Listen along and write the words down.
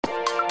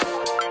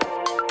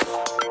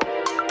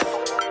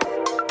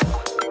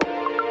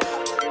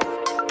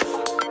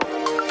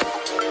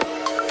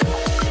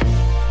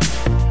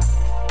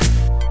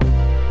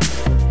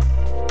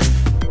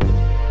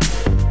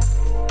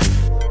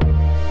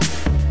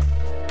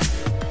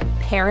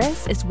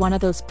Paris is one of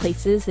those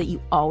places that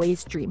you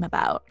always dream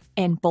about,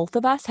 and both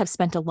of us have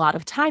spent a lot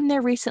of time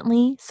there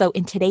recently, so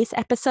in today's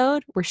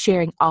episode, we're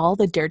sharing all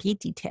the dirty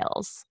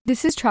details.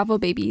 This is Travel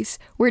Babies.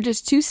 We're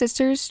just two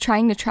sisters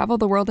trying to travel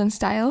the world in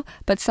style,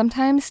 but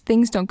sometimes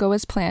things don't go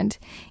as planned.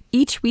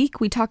 Each week,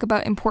 we talk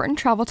about important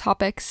travel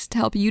topics to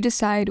help you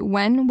decide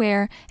when,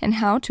 where, and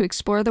how to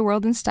explore the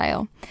world in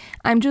style.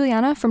 I'm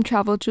Juliana from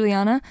Travel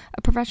Juliana,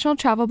 a professional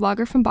travel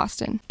blogger from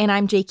Boston. And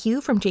I'm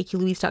JQ from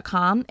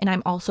jqlouise.com, and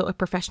I'm also a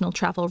professional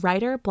travel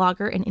writer,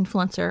 blogger, and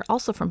influencer,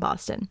 also from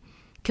Boston.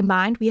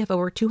 Combined, we have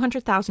over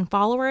 200,000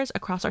 followers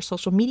across our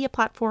social media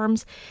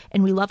platforms,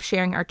 and we love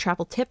sharing our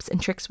travel tips and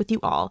tricks with you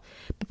all.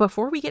 But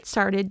before we get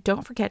started,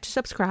 don't forget to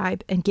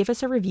subscribe and give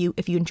us a review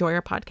if you enjoy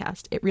our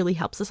podcast. It really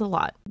helps us a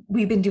lot.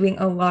 We've been doing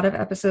a lot of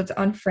episodes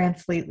on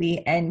France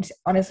lately, and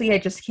honestly, I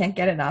just can't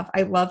get enough.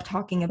 I love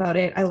talking about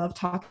it. I love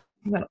talking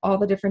about all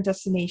the different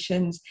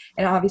destinations,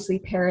 and obviously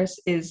Paris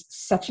is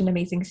such an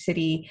amazing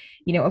city.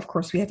 You know, of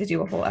course, we had to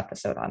do a whole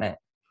episode on it.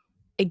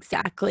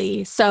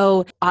 Exactly.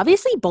 So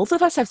obviously both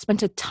of us have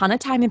spent a ton of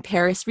time in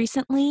Paris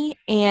recently,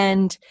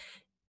 and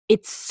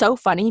it's so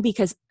funny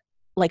because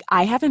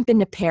I haven't been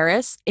to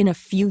Paris in a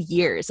few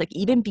years,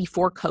 even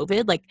before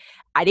COVID.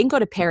 I didn't go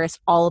to Paris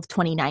all of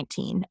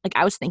 2019.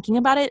 I was thinking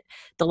about it.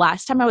 The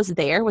last time I was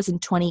there was in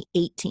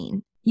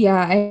 2018. Yeah,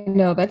 I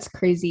know. That's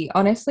crazy.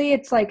 Honestly,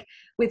 it's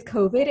with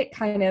COVID,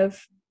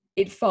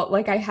 it felt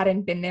like I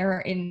hadn't been there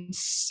in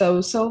so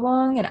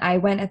long. And I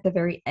went at the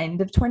very end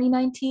of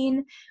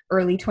 2019,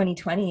 early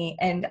 2020.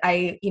 And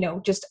I,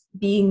 just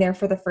being there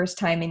for the first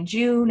time in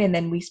June. And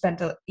then we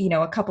spent a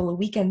couple of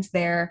weekends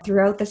there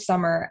throughout the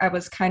summer. I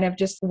was kind of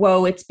just,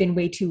 whoa, it's been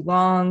way too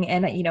long.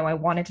 And, I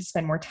wanted to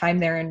spend more time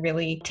there and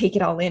really take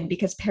it all in,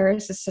 because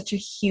Paris is such a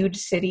huge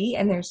city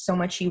and there's so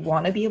much you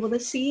want to be able to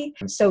see.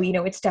 So,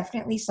 it's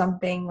definitely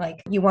something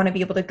you want to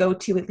be able to go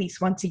to at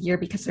least once a year,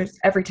 because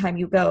every time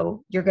you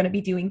go, you're going to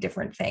be doing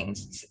different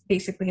things. It's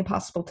basically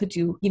impossible to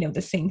do,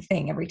 the same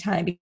thing every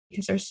time,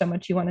 because there's so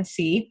much you want to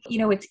see.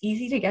 It's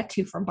easy to get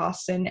to from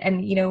Boston,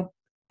 and,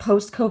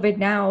 post COVID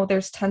now,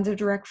 there's tons of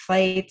direct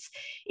flights.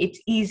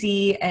 It's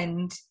easy,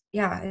 and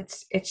yeah,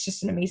 it's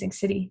just an amazing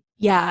city.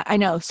 Yeah, I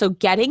know. So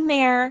getting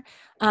there,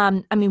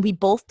 we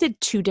both did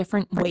two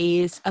different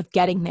ways of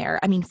getting there.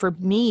 For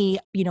me,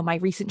 my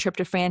recent trip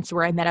to France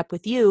where I met up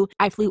with you,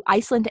 I flew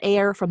Iceland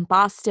Air from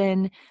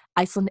Boston.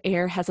 Iceland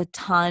Air has a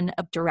ton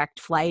of direct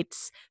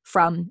flights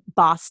from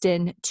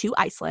Boston to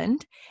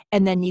Iceland,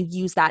 and then you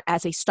use that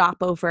as a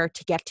stopover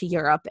to get to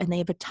Europe, and they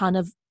have a ton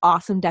of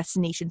awesome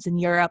destinations in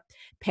Europe,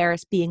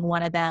 Paris being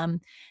one of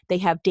them. They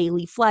have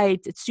daily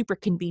flights. It's super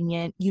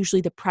convenient.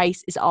 Usually the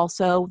price is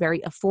also very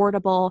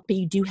affordable, but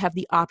you do have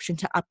the option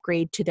to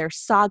upgrade to their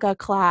Saga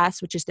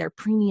class, which is their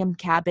premium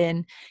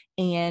cabin,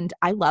 and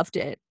I loved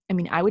it.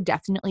 I would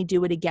definitely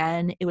do it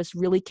again. It was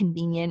really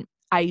convenient.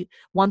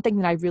 One thing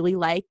that I really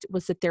liked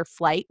was that their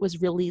flight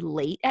was really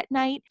late at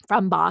night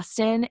from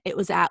Boston. It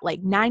was at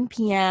 9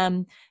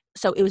 p.m.,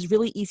 so it was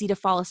really easy to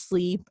fall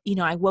asleep.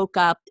 I woke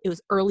up, it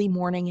was early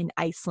morning in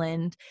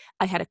Iceland.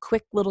 I had a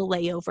quick little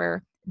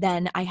layover.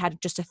 Then I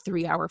had just a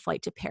 3-hour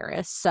flight to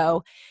Paris.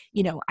 So,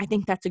 I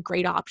think that's a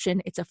great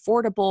option. It's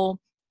affordable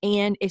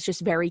and it's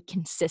just very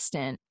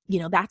consistent.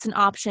 That's an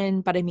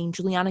option. But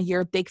Juliana, you're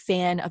a big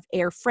fan of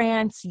Air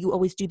France. You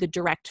always do the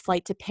direct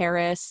flight to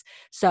Paris.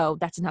 So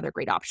that's another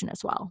great option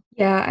as well.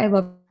 Yeah, I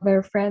love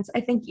Air France.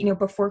 I think,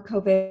 before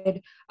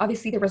COVID,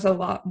 obviously there was a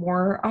lot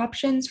more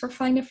options for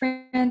flying to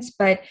France,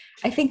 but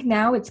I think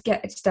now it's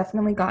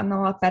definitely gotten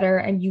a lot better,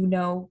 and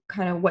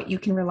kind of what you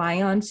can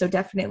rely on. So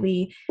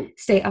definitely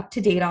stay up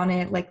to date on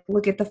it.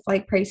 Look at the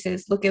flight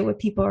prices, look at what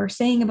people are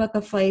saying about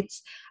the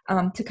flights,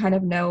 to kind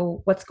of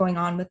know what's going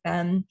on with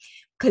them.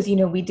 Because,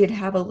 we did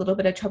have a little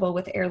bit of trouble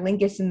with Aer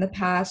Lingus in the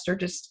past, or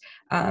just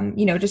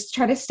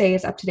try to stay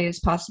as up to date as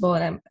possible.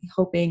 And I'm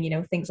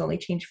hoping, things only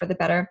change for the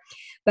better.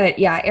 But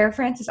yeah, Air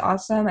France is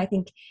awesome. I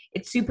think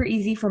it's super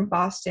easy from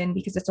Boston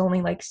because it's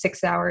only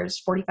 6 hours,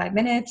 45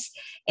 minutes.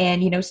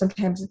 And,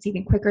 sometimes it's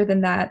even quicker than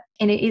that.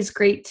 And it is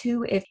great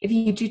too, if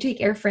you do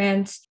take Air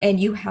France and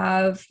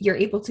you're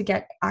able to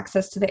get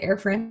access to the Air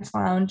France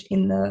lounge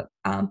in the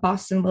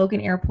Boston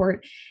Logan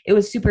Airport. It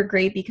was super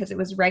great because it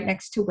was right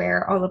next to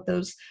where all of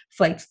those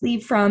flights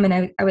leave from.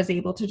 And I was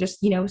able to just,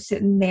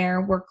 sit in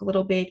there, work a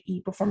little bit,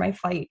 eat before my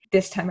flight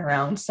this time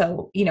around.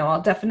 So,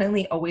 I'll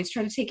definitely always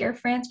try to take Air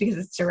France because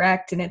it's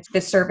direct, and it's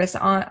the service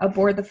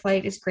aboard the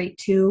flight is great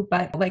too.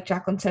 But like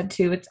Jacqueline said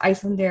too, it's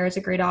Iceland Air is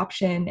a great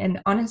option.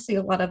 And honestly,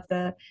 a lot of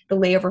the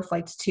layover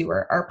flights too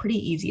are pretty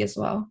easy as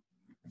well.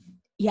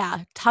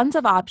 Yeah, tons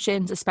of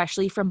options,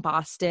 especially from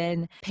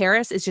Boston.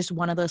 Paris is just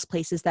one of those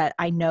places that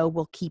I know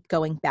we'll keep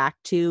going back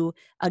to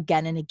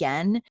again and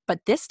again.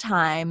 But this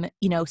time,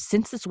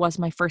 since this was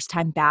my first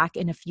time back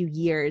in a few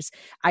years,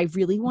 I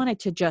really wanted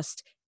to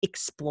just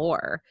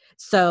explore.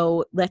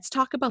 So let's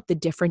talk about the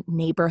different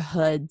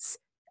neighborhoods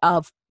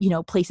of,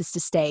 places to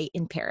stay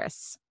in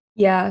Paris.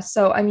 Yeah.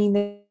 So,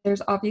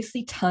 there's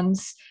obviously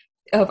tons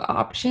of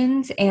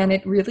options, and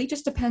it really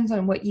just depends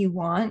on what you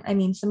want.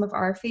 Some of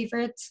our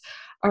favorites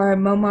are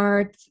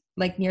Montmartre,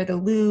 like near the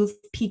Louvre,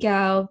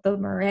 Pigalle, the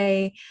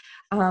Marais.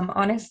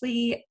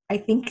 Honestly, I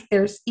think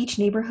there's each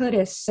neighborhood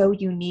is so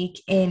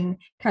unique in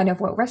kind of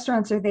what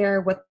restaurants are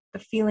there, what the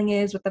feeling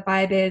is, what the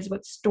vibe is,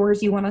 what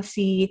stores you want to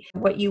see,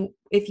 what you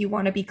if you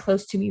want to be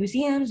close to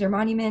museums or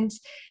monuments.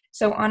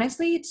 So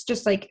honestly, it's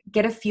just like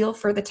get a feel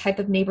for the type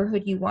of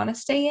neighborhood you want to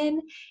stay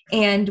in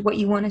and what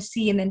you want to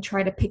see, and then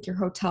try to pick your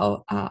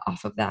hotel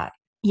off of that.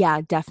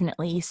 Yeah,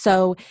 definitely.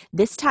 So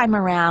this time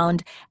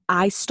around,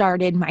 I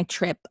started my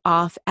trip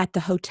off at the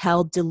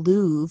Hotel de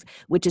Louvre,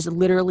 which is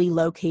literally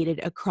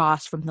located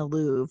across from the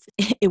Louvre.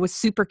 It was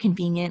super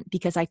convenient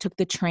because I took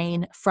the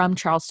train from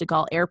Charles de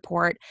Gaulle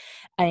Airport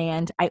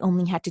and I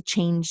only had to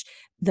change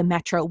the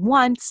metro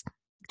once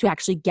to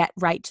actually get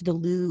right to the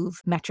Louvre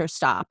metro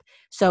stop.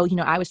 So,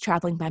 I was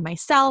traveling by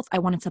myself. I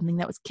wanted something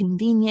that was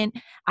convenient.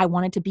 I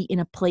wanted to be in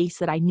a place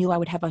that I knew I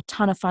would have a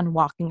ton of fun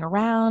walking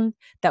around,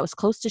 that was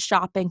close to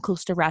shopping,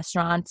 close to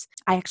restaurants.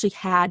 I actually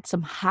had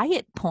some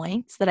Hyatt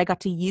points that I got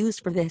to use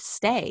for this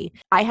stay.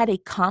 I had a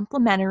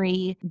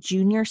complimentary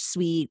junior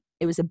suite.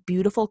 It was a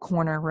beautiful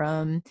corner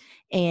room,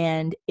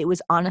 and it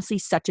was honestly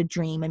such a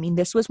dream. I mean,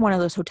 this was one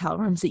of those hotel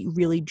rooms that you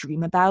really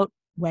dream about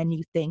when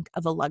you think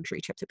of a luxury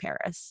trip to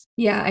Paris.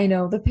 Yeah, I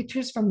know. The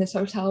pictures from this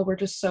hotel were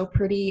just so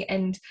pretty.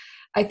 And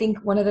I think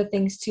one of the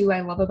things too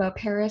I love about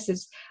Paris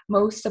is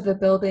most of the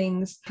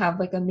buildings have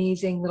like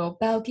amazing little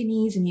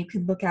balconies and you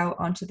can look out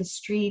onto the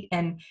street,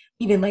 and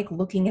even like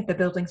looking at the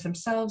buildings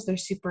themselves, they're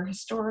super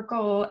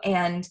historical,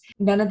 and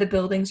none of the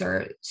buildings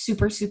are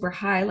super, super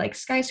high like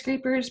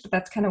skyscrapers, but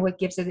that's kind of what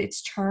gives it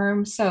its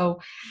charm.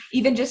 So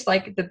even just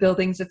like the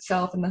buildings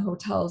itself and the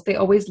hotels, they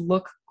always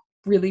look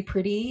really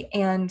pretty.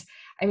 And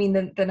I mean,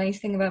 the nice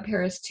thing about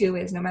Paris too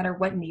is no matter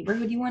what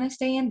neighborhood you want to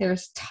stay in,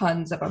 there's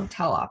tons of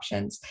hotel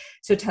options.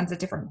 So tons of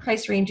different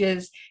price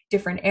ranges,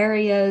 different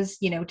areas,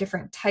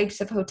 different types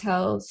of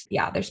hotels.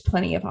 Yeah, there's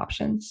plenty of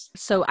options.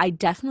 So I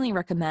definitely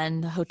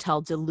recommend the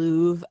Hotel de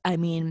Louvre. I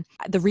mean,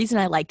 the reason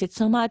I liked it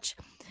so much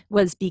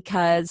was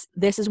because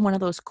this is one of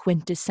those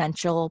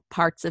quintessential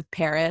parts of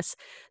Paris.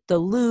 The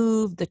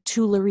Louvre, the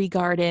Tuileries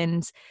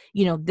Gardens,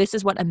 this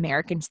is what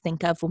Americans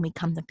think of when we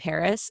come to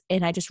Paris.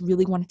 And I just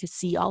really wanted to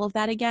see all of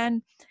that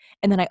again.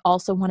 And then I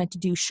also wanted to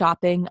do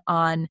shopping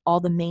on all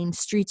the main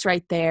streets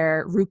right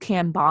there. Rue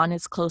Cambon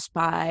is close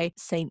by.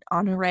 Saint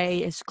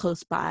Honoré is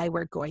close by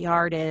where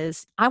Goyard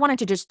is. I wanted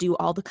to just do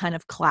all the kind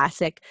of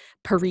classic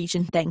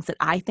Parisian things that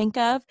I think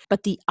of.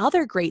 But the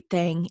other great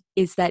thing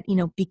is that,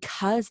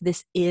 because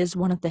this is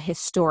one of the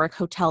historic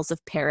hotels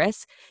of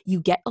Paris,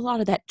 you get a lot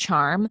of that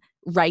charm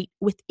right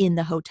within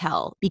the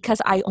hotel.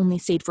 Because I only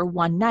stayed for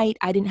one night,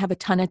 I didn't have a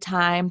ton of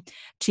time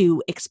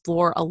to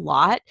explore a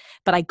lot,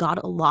 but I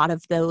got a lot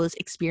of those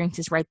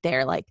experiences right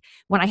there. Like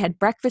when I had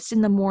breakfast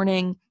in the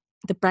morning,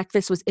 the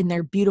breakfast was in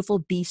their beautiful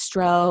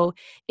bistro.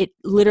 It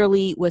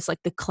literally was like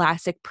the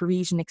classic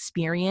Parisian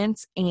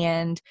experience,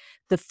 and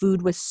the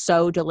food was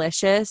so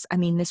delicious. I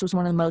mean, this was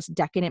one of the most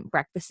decadent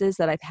breakfasts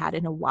that I've had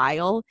in a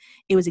while.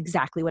 It was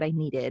exactly what I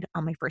needed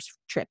on my first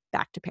trip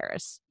back to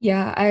Paris.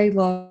 Yeah, I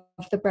love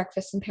the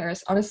breakfast in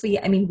Paris. Honestly,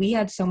 I mean, we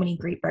had so many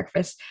great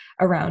breakfasts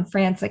around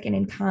France, like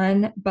in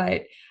Cannes,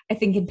 but I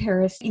think in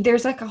Paris,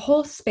 there's like a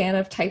whole span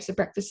of types of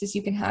breakfasts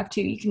you can have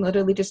too. You can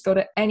literally just go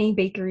to any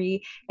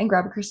bakery and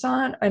grab a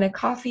croissant and a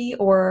coffee,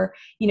 or,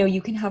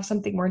 you can have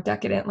something more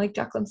decadent, like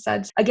Jacqueline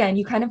said. Again,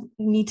 you kind of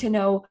need to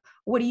know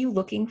what are you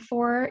looking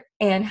for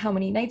and how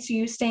many nights are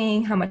you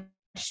staying, how much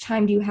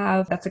time do you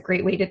have. That's a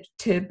great way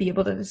to be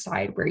able to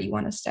decide where you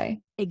want to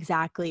stay.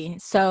 Exactly.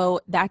 So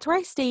that's where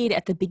I stayed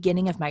at the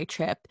beginning of my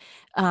trip.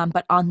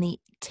 But on the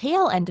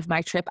tail end of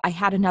my trip, I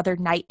had another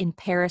night in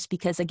Paris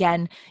because,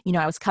 again,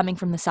 I was coming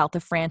from the south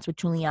of France with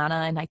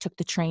Juliana and I took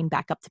the train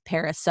back up to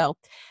Paris. So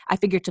I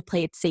figured to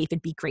play it safe,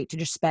 it'd be great to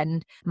just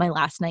spend my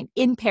last night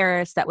in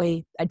Paris. That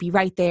way I'd be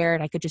right there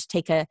and I could just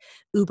take a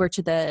Uber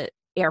to the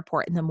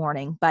airport in the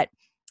morning. But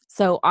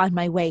so on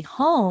my way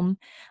home,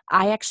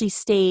 I actually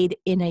stayed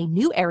in a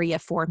new area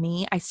for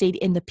me. I stayed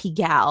in the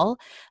Pigalle,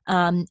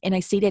 and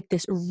I stayed at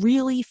this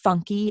really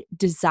funky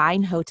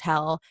design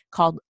hotel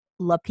called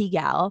La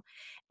Pigalle.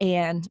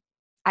 And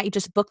I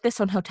just booked this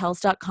on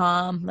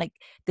hotels.com. Like,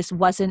 this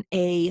wasn't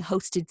a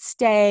hosted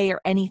stay or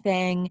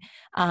anything.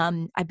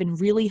 I've been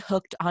really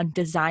hooked on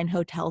design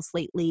hotels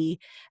lately.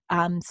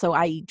 So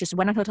I just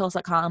went on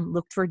hotels.com,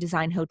 looked for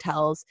design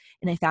hotels,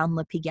 and I found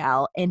La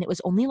Pigalle. And it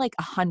was only like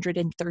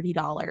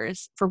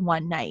 $130 for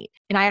one night.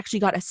 And I actually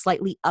got a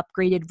slightly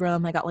upgraded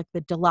room. I got like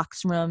the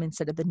deluxe room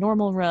instead of the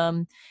normal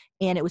room.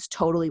 And it was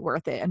totally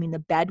worth it. I mean, the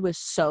bed was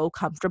so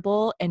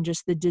comfortable and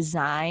just the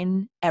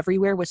design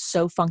everywhere was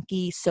so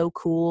funky, so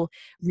cool,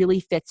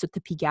 really fits with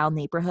the Pigalle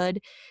neighborhood.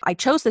 I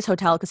chose this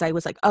hotel because I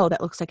was like, oh,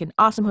 that looks like an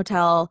awesome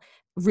hotel,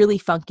 really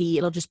funky.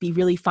 It'll just be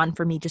really fun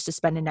for me just to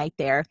spend a night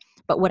there.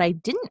 But what I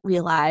didn't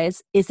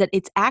realize is that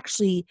it's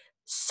actually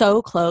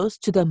so close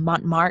to the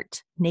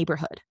Montmartre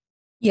neighborhood.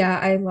 Yeah,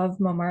 I love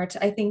Montmartre.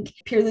 I think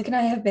Pierre-Luc and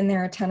I have been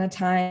there a ton of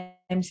times.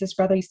 His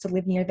brother used to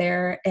live near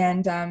there,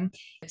 and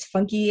it's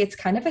funky. It's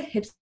kind of a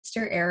hipster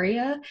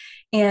area.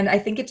 And I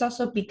think it's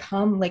also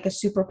become like a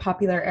super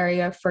popular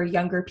area for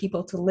younger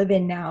people to live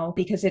in now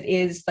because it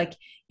is like,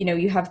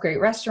 you have great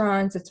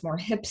restaurants, it's more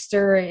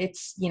hipster,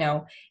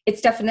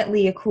 it's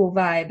definitely a cool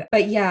vibe.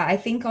 But yeah, I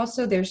think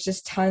also there's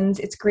just tons,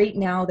 it's great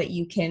now that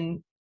you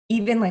can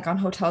even like on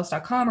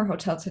hotels.com or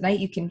Hotel Tonight,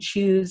 you can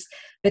choose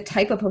the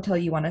type of hotel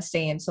you want to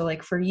stay in. So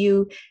like for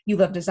you, you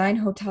love design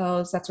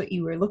hotels. That's what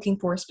you were looking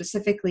for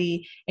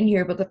specifically. And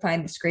you're able to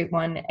find this great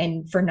one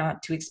and for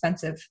not too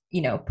expensive,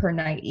 per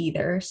night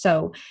either.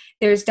 So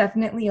there's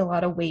definitely a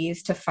lot of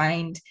ways to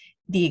find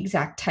the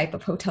exact type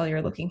of hotel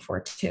you're looking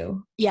for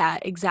too. Yeah,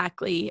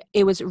 exactly.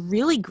 It was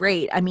really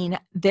great. I mean,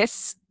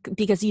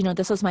 because,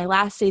 this was my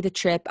last day of the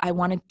trip. I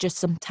wanted just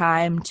some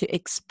time to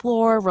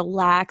explore,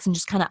 relax, and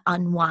just kind of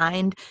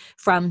unwind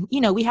from,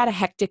 we had a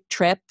hectic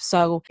trip.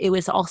 So it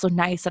was also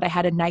nice that I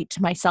had a night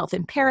to myself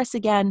in Paris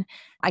again.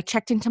 I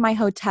checked into my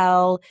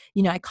hotel,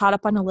 I caught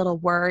up on a little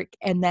work,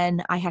 and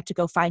then I had to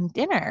go find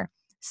dinner.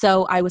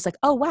 So I was like,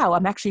 oh, wow,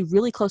 I'm actually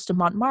really close to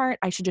Montmartre.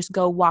 I should just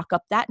go walk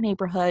up that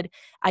neighborhood.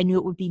 I knew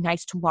it would be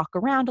nice to walk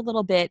around a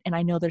little bit. And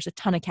I know there's a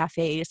ton of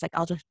cafes. Like,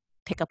 I'll just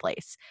pick a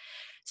place.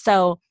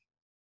 So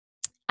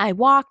I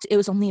walked. It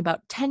was only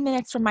about 10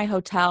 minutes from my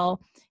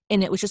hotel.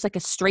 And it was just like a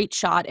straight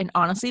shot. And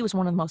honestly, it was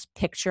one of the most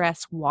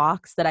picturesque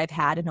walks that I've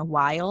had in a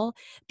while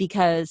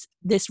because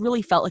this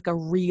really felt like a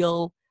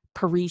real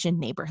Parisian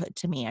neighborhood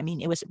to me. I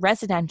mean, it was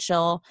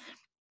residential,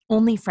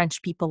 only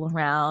French people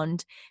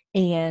around.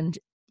 And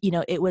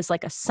it was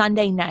like a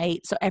Sunday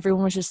night. So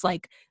everyone was just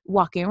like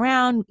walking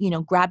around,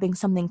 grabbing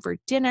something for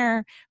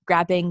dinner,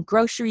 grabbing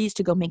groceries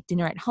to go make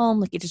dinner at home.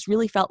 Like it just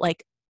really felt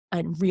like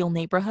a real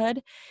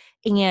neighborhood.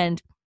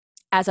 And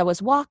as I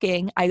was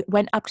walking, I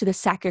went up to the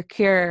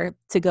Sacré-Cœur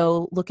to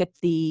go look at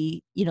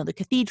the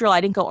cathedral. I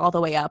didn't go all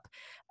the way up.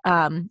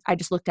 I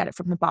just looked at it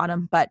from the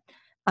bottom. But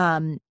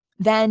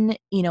then,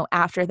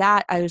 after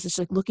that, I was just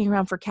like looking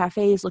around for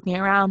cafes, looking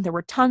around. There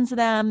were tons of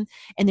them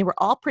and they were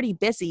all pretty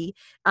busy.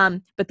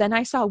 But then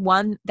I saw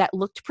one that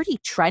looked pretty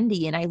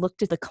trendy and I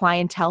looked at the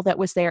clientele that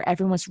was there.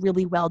 Everyone was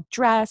really well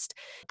dressed,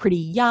 pretty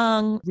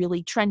young,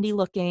 really trendy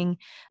looking.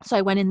 So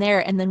I went in there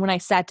and then when I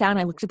sat down,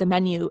 I looked at the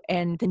menu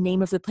and the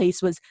name of the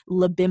place was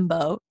Le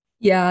Bimbo.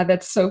 Yeah,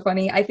 that's so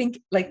funny. I think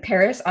like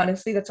Paris,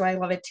 honestly, that's why I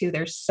love it too.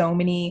 There's so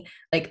many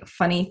like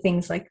funny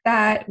things like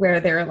that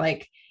where they're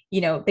like,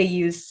 they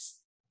use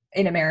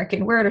an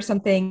American word or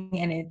something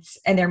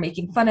and they're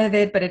making fun of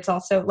it, but it's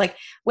also like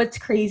what's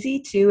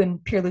crazy too,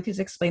 and Pierre-Luc has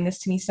explained this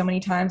to me so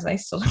many times and I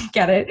still don't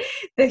get it.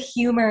 The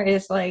humor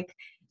is like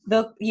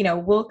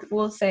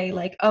we'll say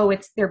like, oh,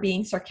 they're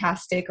being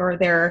sarcastic or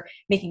they're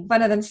making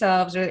fun of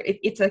themselves or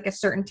it's like a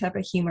certain type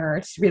of humor.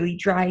 It's really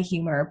dry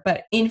humor.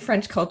 But in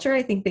French culture,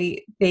 I think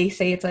they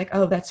say it's like,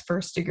 oh, that's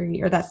first degree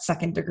or that's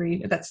second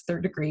degree or that's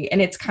third degree.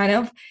 And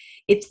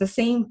it's the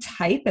same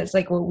type as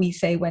like what we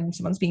say when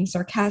someone's being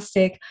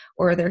sarcastic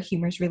or their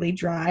humor's really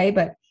dry.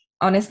 But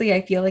honestly,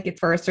 I feel like it's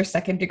first or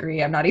second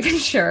degree. I'm not even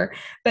sure.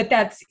 But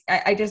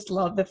I just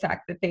love the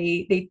fact that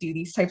they do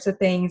these types of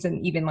things.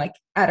 And even like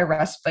at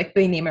a like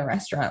they name a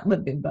restaurant Le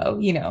Bimbo.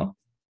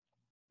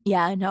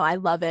 Yeah, no, I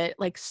love it.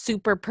 Like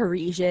super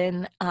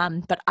Parisian.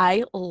 But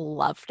I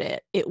loved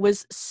it. It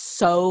was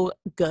so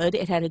good.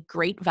 It had a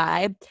great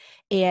vibe.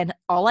 And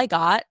all I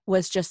got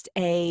was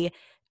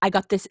I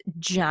got this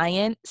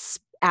giant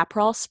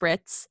Aperol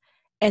spritz.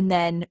 And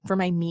then for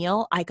my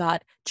meal, I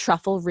got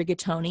truffle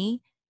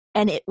rigatoni.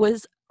 And it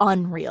was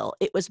unreal.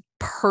 It was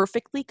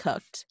perfectly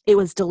cooked. It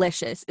was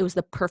delicious. It was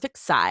the perfect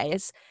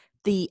size.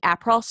 The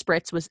Aperol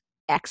spritz was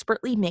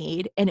expertly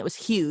made and it was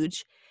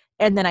huge.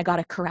 And then I got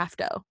a Carafe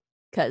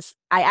because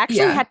I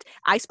actually Yeah.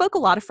 I spoke a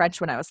lot of French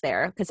when I was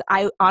there because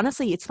I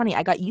honestly, it's funny,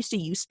 I got used to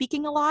you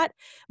speaking a lot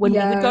when we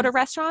would go Yeah. to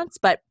restaurants,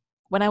 but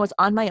when I was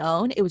on my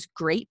own, it was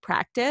great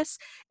practice.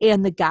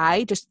 And the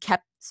guy just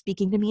kept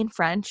speaking to me in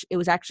French. It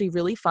was actually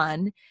really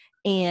fun.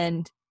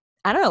 And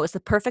I don't know, it was the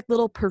perfect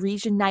little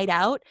Parisian night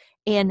out.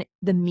 And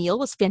the meal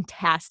was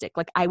fantastic.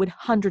 Like I would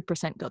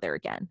 100% go there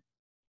again.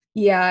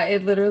 Yeah,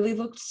 it literally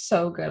looked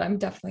so good. I'm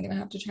definitely gonna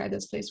have to try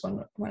this place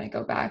when I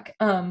go back.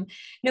 No,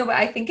 but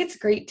I think it's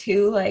great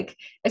too, like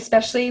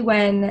especially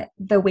when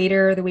the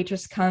waiter or the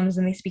waitress comes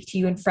and they speak to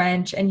you in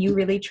French and you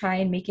really try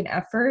and make an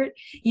effort.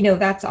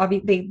 That's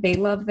obvious. They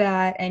love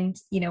that, and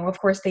of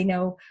course they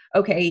know.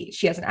 Okay,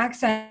 she has an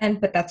accent,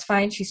 but that's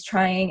fine. She's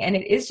trying, and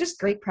it is just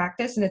great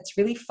practice, and it's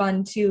really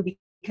fun too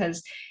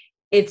because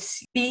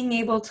it's being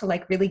able to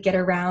like really get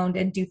around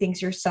and do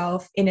things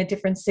yourself in a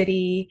different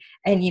city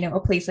and a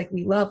place like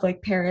we love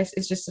like Paris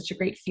is just such a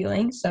great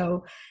feeling.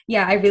 So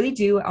yeah, I really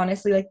do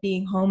honestly like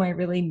being home. I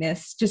really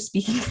miss just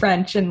speaking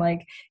French and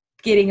like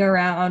getting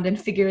around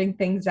and figuring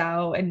things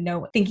out and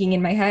thinking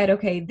in my head,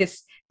 okay,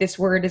 this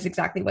word is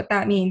exactly what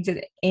that means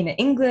in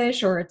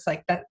English, or it's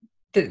like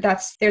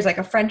that's there's like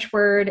a French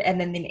word and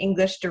then an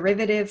English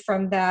derivative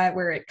from that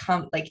where it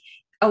comes like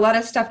a lot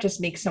of stuff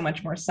just makes so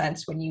much more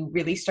sense when you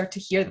really start to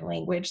hear the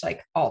language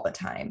like all the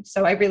time.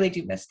 So I really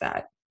do miss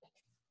that.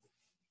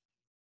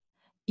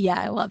 Yeah,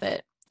 I love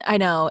it. I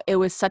know. It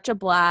was such a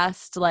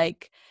blast.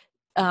 Like,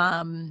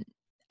 um,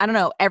 I don't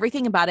know,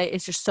 everything about it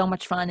is just so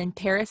much fun. And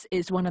Paris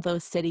is one of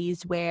those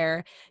cities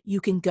where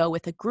you can go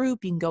with a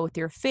group, you can go with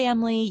your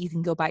family, you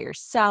can go by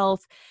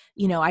yourself.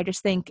 I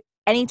just think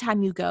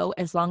anytime you go,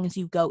 as long as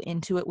you go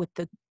into it with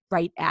the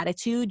right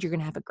attitude, you're going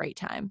to have a great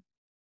time.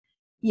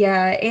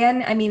 Yeah,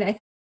 and I mean, I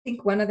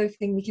think one other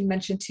thing we can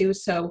mention too.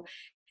 So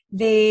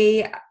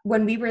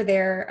when we were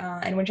there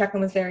and when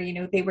Jacqueline was there,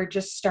 they were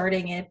just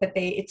starting it, but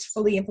it's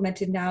fully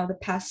implemented now, the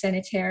Pass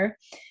Sanitaire.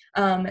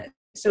 um,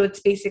 so it's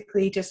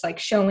basically just like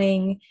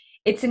showing,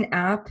 it's an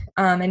app,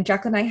 and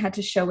Jacqueline and I had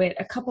to show it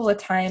a couple of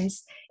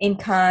times in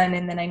Cannes,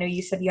 and then I know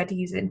you said you had to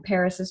use it in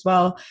Paris as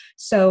well.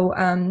 So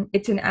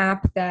it's an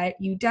app that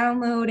you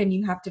download, and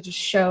you have to just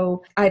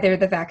show either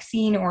the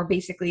vaccine, or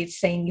basically it's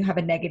saying you have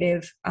a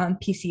negative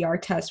PCR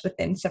test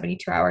within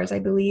 72 hours, I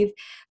believe.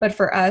 But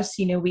for us,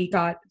 we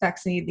got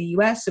vaccinated in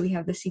the US, so we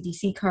have the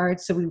CDC card,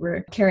 so we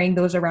were carrying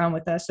those around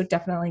with us. So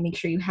definitely make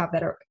sure you have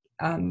that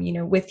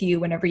with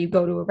you whenever you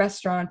go to a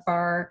restaurant,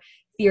 bar,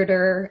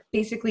 theater,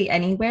 basically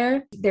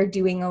anywhere. They're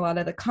doing a lot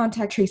of the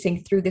contact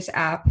tracing through this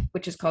app,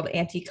 which is called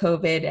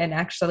Anti-COVID. And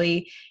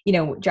actually,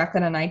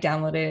 Jacqueline and I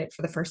downloaded it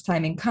for the first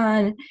time in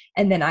Cannes,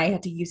 and then I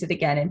had to use it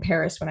again in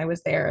Paris when I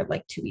was there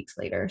like 2 weeks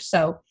later.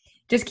 So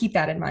just keep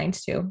that in mind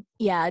too.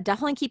 Yeah,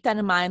 definitely keep that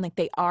in mind. Like,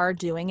 they are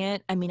doing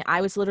it. I mean,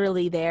 I was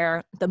literally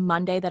there the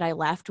Monday that I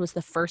left was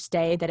the first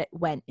day that it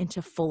went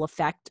into full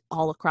effect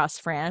all across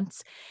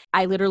France.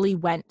 I literally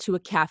went to a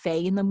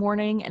cafe in the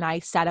morning and I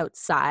sat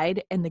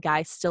outside, and the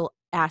guy still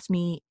asked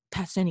me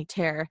pass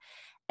sanitaire.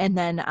 And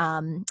then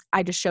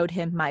I just showed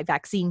him my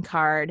vaccine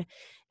card.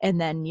 And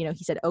then,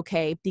 he said,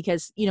 okay,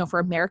 because, for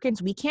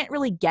Americans, we can't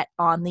really get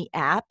on the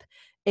app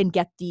and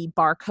get the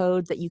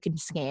barcodes that you can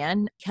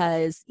scan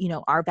because,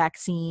 our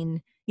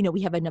vaccine,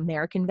 we have an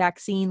American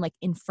vaccine. Like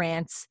in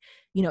France,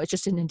 it's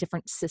just in a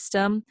different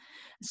system.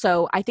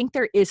 So I think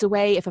there is a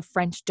way, if a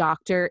French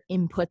doctor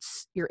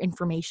inputs your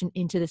information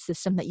into the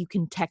system, that you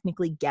can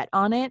technically get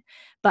on it.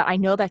 But I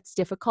know that's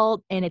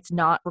difficult, and it's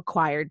not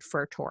required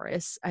for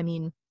tourists. I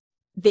mean,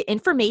 the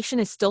information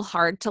is still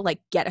hard to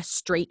like get a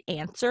straight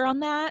answer on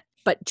that.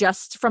 But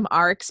just from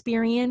our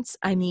experience,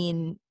 I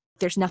mean,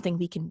 there's nothing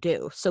we can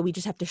do. So we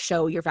just have to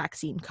show your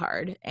vaccine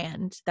card,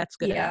 and that's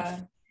good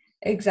enough.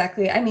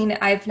 Exactly. I mean,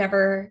 I've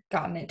never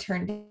gotten it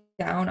turned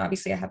down.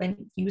 Obviously, I haven't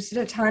used it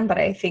a ton, but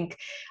I think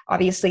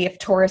obviously if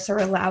tourists are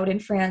allowed in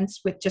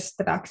France with just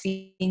the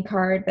vaccine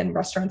card, then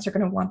restaurants are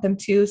going to want them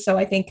too. So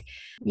I think,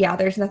 yeah,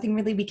 there's nothing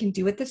really we can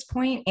do at this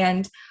point.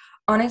 And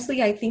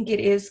honestly, I think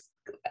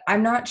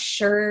I'm not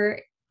sure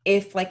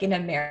if like an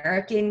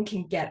American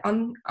can get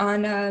on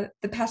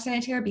the Pass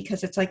Sanitaire,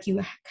 because it's like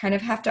you kind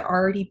of have to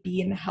already be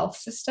in the health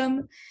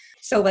system.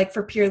 So like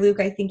for Pierre-Luc,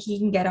 I think he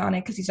can get on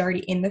it because he's already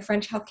in the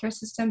French healthcare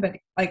system, but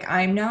like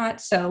I'm not.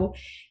 So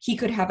he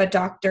could have a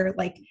doctor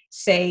like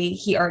say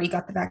he already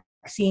got the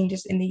vaccine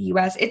just in the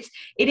US. It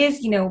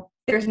is,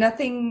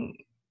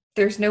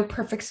 there's no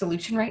perfect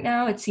solution right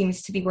now. It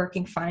seems to be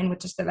working fine with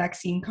just the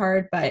vaccine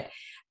card, but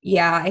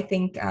yeah, I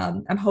think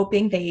I'm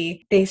hoping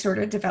they sort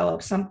of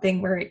develop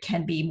something where it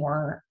can be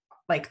more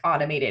like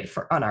automated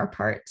on our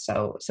part.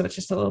 So it's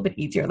just a little bit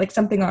easier. Like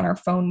something on our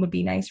phone would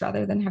be nice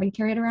rather than having to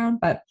carry it around,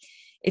 but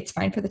it's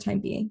fine for the time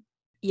being.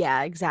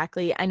 Yeah,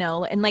 exactly. I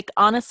know. And like,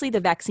 honestly,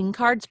 the vaccine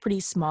card's pretty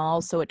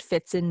small, so it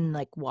fits in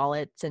like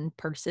wallets and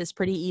purses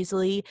pretty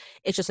easily.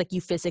 It's just like you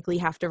physically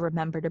have to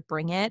remember to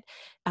bring it,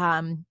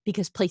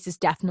 because places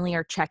definitely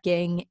are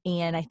checking.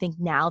 And I think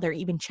now they're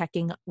even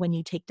checking when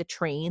you take the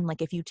train,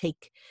 like if you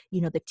take,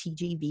 the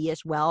TGV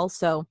as well.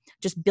 So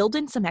just build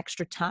in some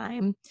extra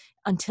time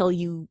until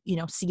you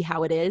see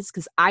how it is.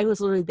 Because I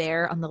was literally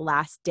there on the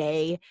last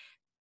day,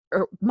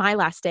 or my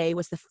last day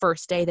was the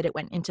first day that it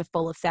went into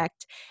full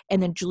effect.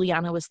 And then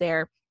Juliana was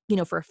there,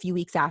 for a few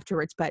weeks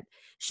afterwards, but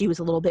she was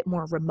a little bit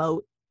more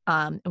remote,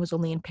 and was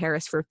only in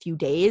Paris for a few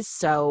days.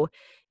 So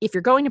if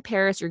you're going to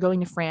Paris, you're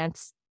going to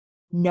France,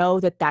 know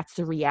that that's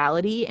the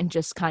reality, and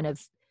just kind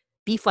of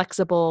be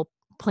flexible,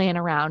 plan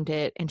around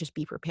it, and just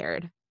be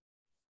prepared.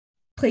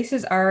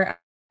 Places are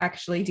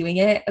actually doing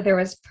it. There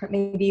was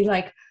maybe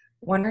like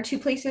one or two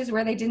places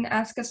where they didn't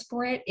ask us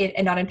for it,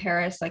 and not in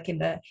Paris, like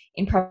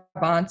in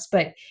Provence,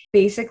 but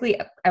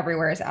basically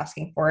everywhere is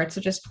asking for it.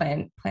 So just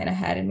plan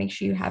ahead and make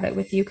sure you have it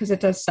with you, because it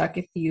does suck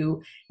if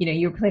you're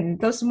planning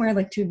to go somewhere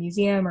like to a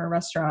museum or a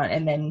restaurant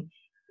and then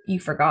you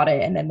forgot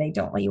it and then they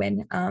don't let you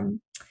in.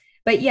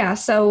 But yeah,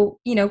 so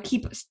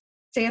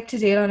stay up to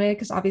date on it,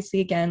 because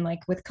obviously again, like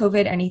with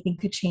COVID, anything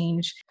could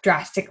change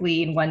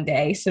drastically in one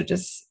day. So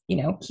just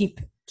keep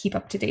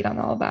up to date on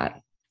all of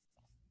that.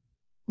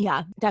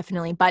 Yeah,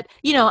 definitely. But,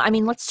 I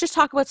mean, let's just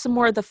talk about some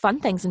more of the fun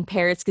things in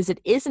Paris, because it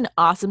is an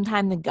awesome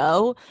time to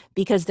go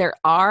because there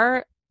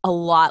are a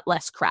lot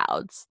less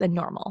crowds than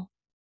normal.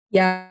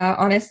 Yeah,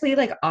 honestly,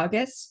 like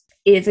August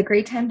is a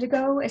great time to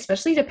go,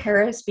 especially to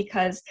Paris,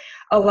 because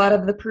a lot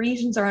of the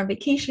Parisians are on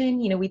vacation.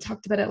 We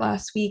talked about it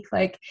last week.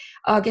 Like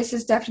August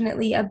is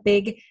definitely a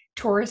big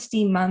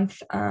touristy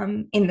month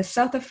in the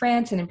south of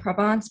France and in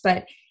Provence,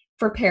 but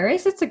for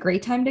Paris, it's a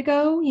great time to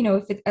go.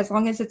 If it, as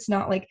long as it's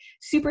not like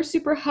super,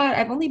 super hot.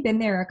 I've only been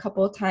there a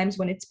couple of times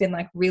when it's been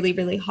like really,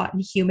 really hot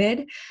and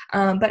humid.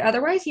 But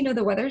otherwise,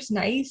 the weather's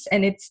nice,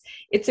 and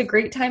it's a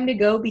great time to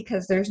go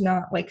because there's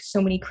not like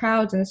so many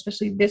crowds, and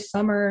especially this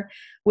summer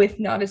with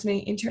not as many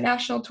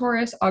international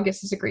tourists,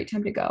 August is a great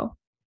time to go.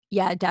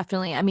 Yeah,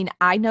 definitely. I mean,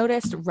 I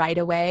noticed right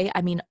away.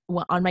 I mean,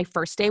 on my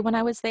first day when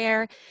I was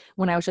there,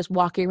 when I was just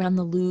walking around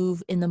the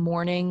Louvre in the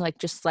morning, like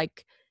just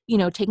like,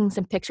 taking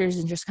some pictures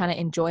and just kind of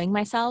enjoying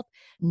myself.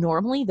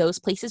 Normally, those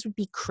places would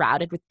be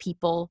crowded with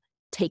people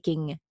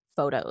taking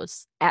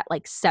photos at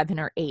like 7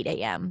 or 8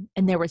 a.m.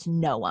 And there was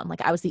no one. Like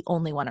I was the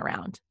only one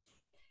around.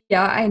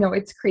 Yeah, I know,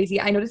 it's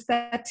crazy. I noticed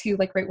that too,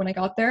 like right when I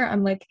got there.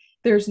 I'm like,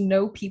 there's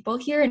no people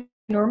here. And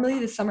normally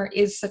the summer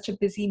is such a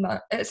busy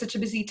such a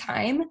busy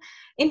time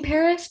in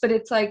Paris, but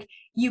it's like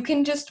you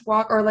can just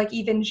walk, or like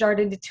even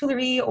Jardin de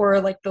Tuileries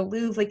or like the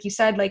Louvre, like you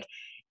said, like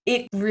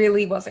it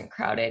really wasn't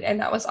crowded. And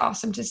that was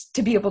awesome just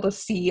to be able to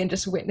see and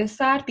just witness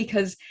that,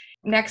 because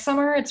next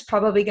summer it's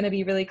probably going to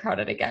be really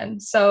crowded again.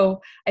 So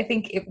I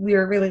think we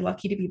were really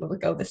lucky to be able to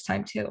go this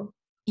time too.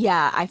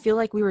 Yeah, I feel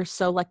like we were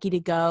so lucky to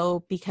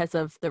go because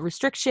of the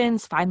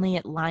restrictions. Finally,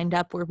 it lined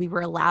up where we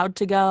were allowed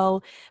to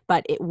go,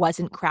 but it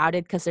wasn't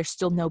crowded because there's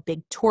still no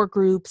big tour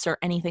groups or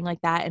anything like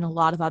that. And a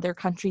lot of other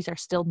countries are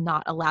still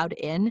not allowed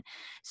in.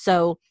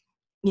 So,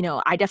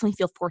 I definitely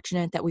feel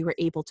fortunate that we were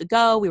able to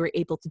go. We were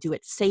able to do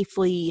it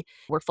safely.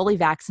 We're fully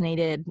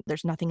vaccinated.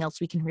 There's nothing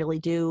else we can really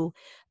do.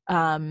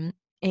 Um,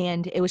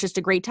 and it was just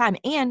a great time.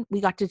 And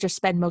we got to just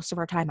spend most of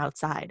our time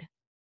outside.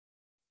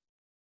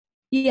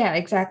 Yeah,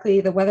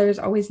 exactly. The weather is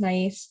always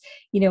nice.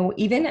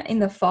 Even in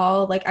the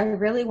fall, like I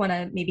really want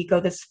to maybe go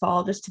this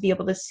fall just to be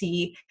able to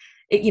see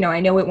it. I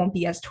know it won't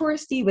be as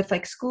touristy with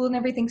like school and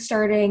everything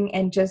starting,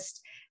 and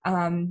just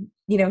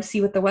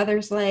see what the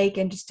weather's like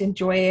and just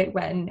enjoy it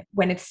when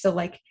it's still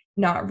like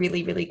not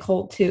really, really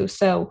cold too.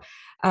 So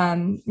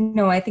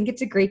no, I think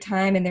it's a great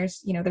time, and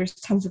there's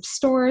tons of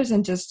stores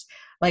and just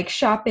like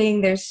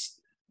shopping.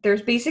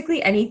 There's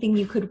basically anything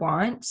you could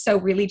want. So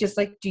really just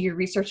like do your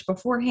research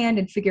beforehand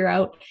and figure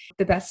out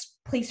the best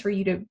place for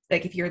you to,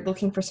 like, if you're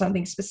looking for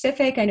something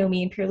specific. I know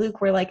me and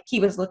Pierre-Luc were like, he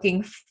was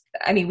looking,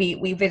 I mean,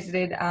 we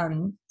visited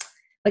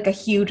like a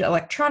huge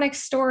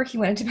electronics store. He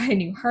wanted to buy a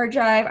new hard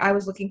drive. I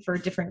was looking for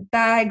different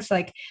bags.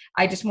 Like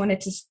I just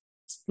wanted to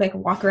like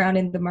walk around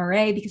in the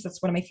Marais because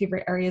that's one of my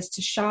favorite areas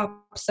to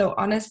shop. So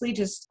honestly,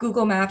 just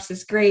Google Maps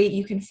is great.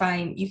 You can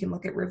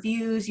look at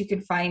reviews, you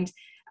can find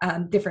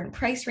different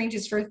price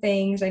ranges for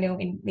things. I know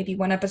in maybe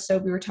one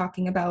episode we were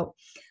talking about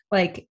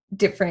like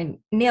different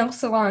nail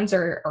salons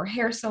or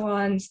hair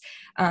salons.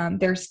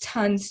 There's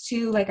tons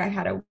too. Like I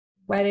had a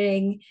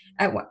wedding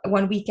at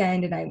one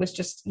weekend, and I was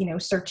just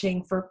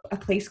searching for a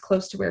place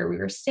close to where we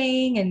were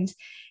staying. And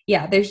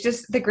yeah, there's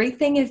just, the great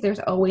thing is there's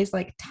always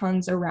like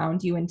tons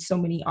around you and so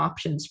many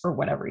options for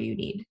whatever you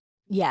need.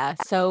 Yeah.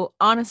 So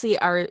honestly,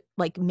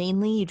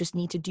 mainly you just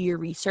need to do your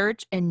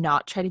research and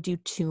not try to do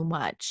too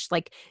much.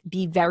 Like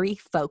be very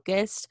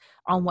focused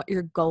on what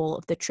your goal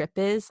of the trip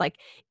is. Like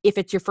if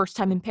it's your first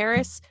time in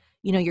Paris,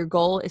 your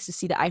goal is to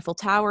see the Eiffel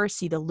Tower,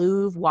 see the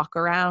Louvre, walk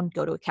around,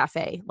 go to a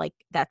cafe. Like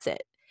that's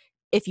it.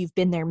 If you've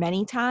been there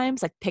many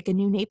times, like pick a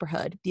new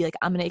neighborhood. Be like,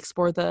 I'm going to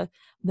explore the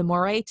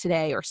Marais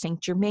today, or Saint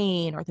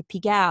Germain, or the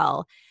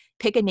Pigalle.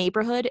 Pick a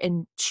neighborhood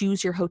and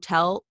choose your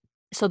hotel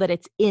so that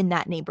it's in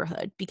that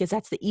neighborhood, because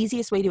that's the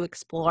easiest way to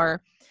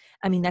explore.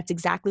 I mean, that's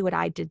exactly what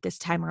I did this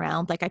time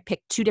around. Like I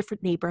picked two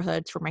different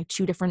neighborhoods for my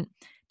two different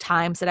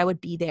times that I would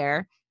be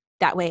there.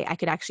 That way I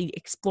could actually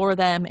explore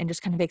them and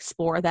just kind of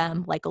explore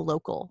them like a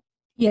local.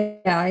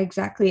 Yeah,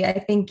 exactly. I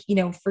think,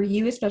 for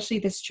you, especially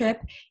this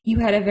trip, you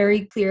had a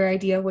very clear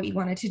idea of what you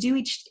wanted to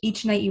do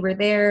each night you were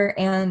there.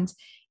 And,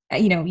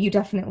 you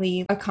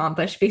definitely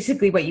accomplished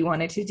basically what you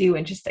wanted to do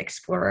and just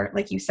explore,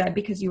 like you said,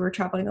 because you were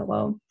traveling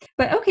alone.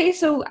 But okay,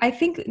 so I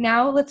think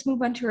now let's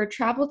move on to our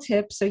travel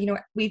tip. So,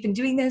 we've been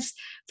doing this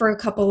for a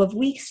couple of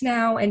weeks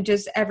now, and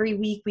just every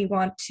week we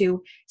want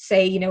to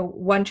say,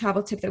 one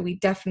travel tip that we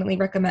definitely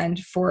recommend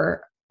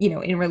for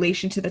in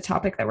relation to the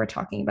topic that we're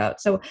talking about.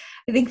 So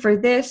I think for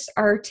this,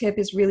 our tip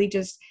is really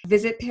just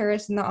visit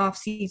Paris in the off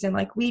season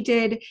like we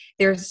did.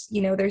 There's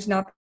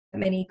not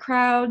many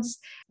crowds.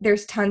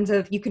 There's tons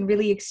of, you can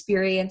really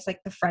experience like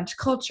the French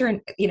culture, and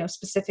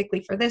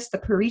specifically for this, the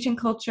Parisian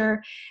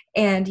culture.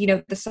 And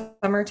the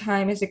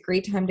summertime is a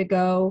great time to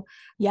go.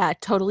 Yeah,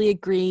 totally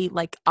agree.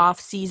 Like off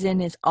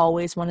season is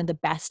always one of the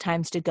best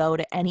times to go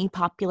to any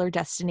popular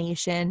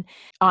destination.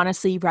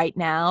 Honestly, right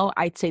now,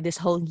 I'd say this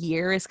whole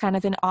year is kind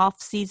of an off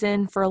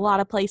season for a lot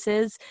of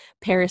places,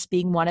 Paris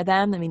being one of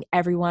them. I mean,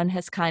 everyone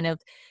has kind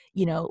of,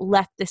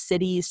 left the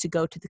cities to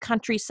go to the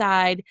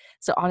countryside.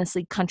 So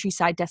honestly,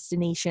 countryside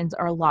destinations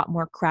are a lot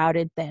more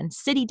crowded than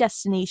city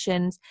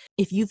destinations.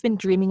 If you've been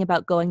dreaming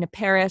about going to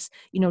Paris,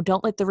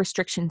 don't let the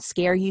restrictions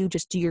scare you.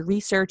 Just do your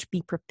research,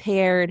 be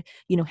prepared,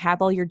 have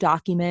all your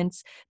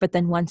documents. But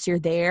then once you're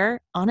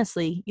there,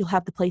 honestly, you'll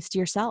have the place to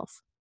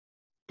yourself.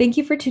 Thank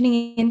you for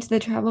tuning into the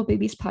Travel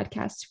Babies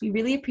podcast. We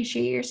really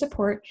appreciate your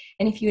support.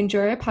 And if you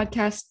enjoy our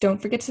podcast,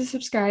 don't forget to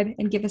subscribe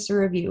and give us a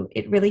review.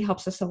 It really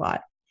helps us a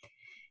lot.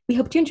 We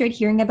hope you enjoyed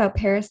hearing about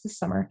Paris this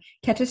summer.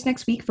 Catch us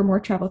next week for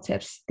more travel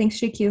tips. Thanks,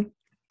 JQ.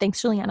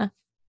 Thanks, Juliana.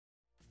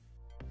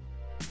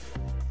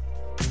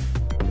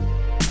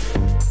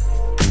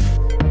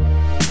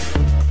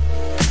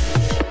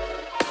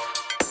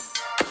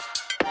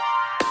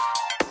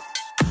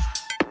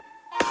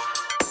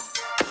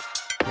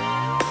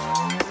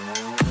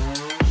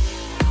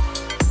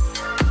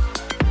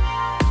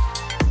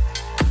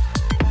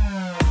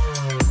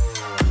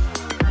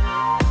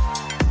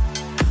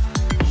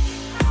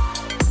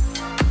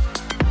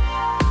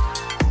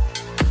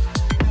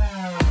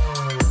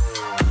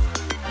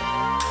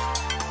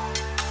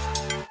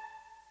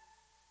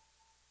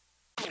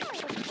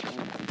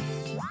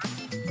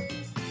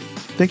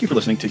 Thank you for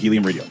listening to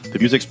Helium Radio. The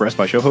views expressed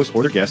by show hosts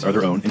or their guests are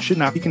their own and should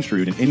not be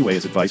construed in any way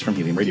as advice from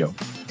Helium Radio.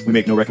 We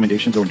make no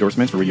recommendations or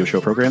endorsements for radio show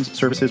programs,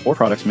 services, or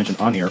products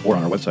mentioned on air or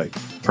on our website.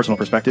 Personal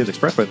perspectives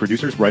expressed by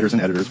producers, writers,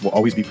 and editors will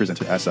always be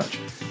presented as such.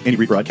 Any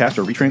rebroadcast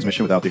or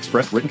retransmission without the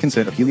express written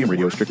consent of Helium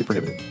Radio is strictly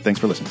prohibited. Thanks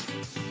for listening.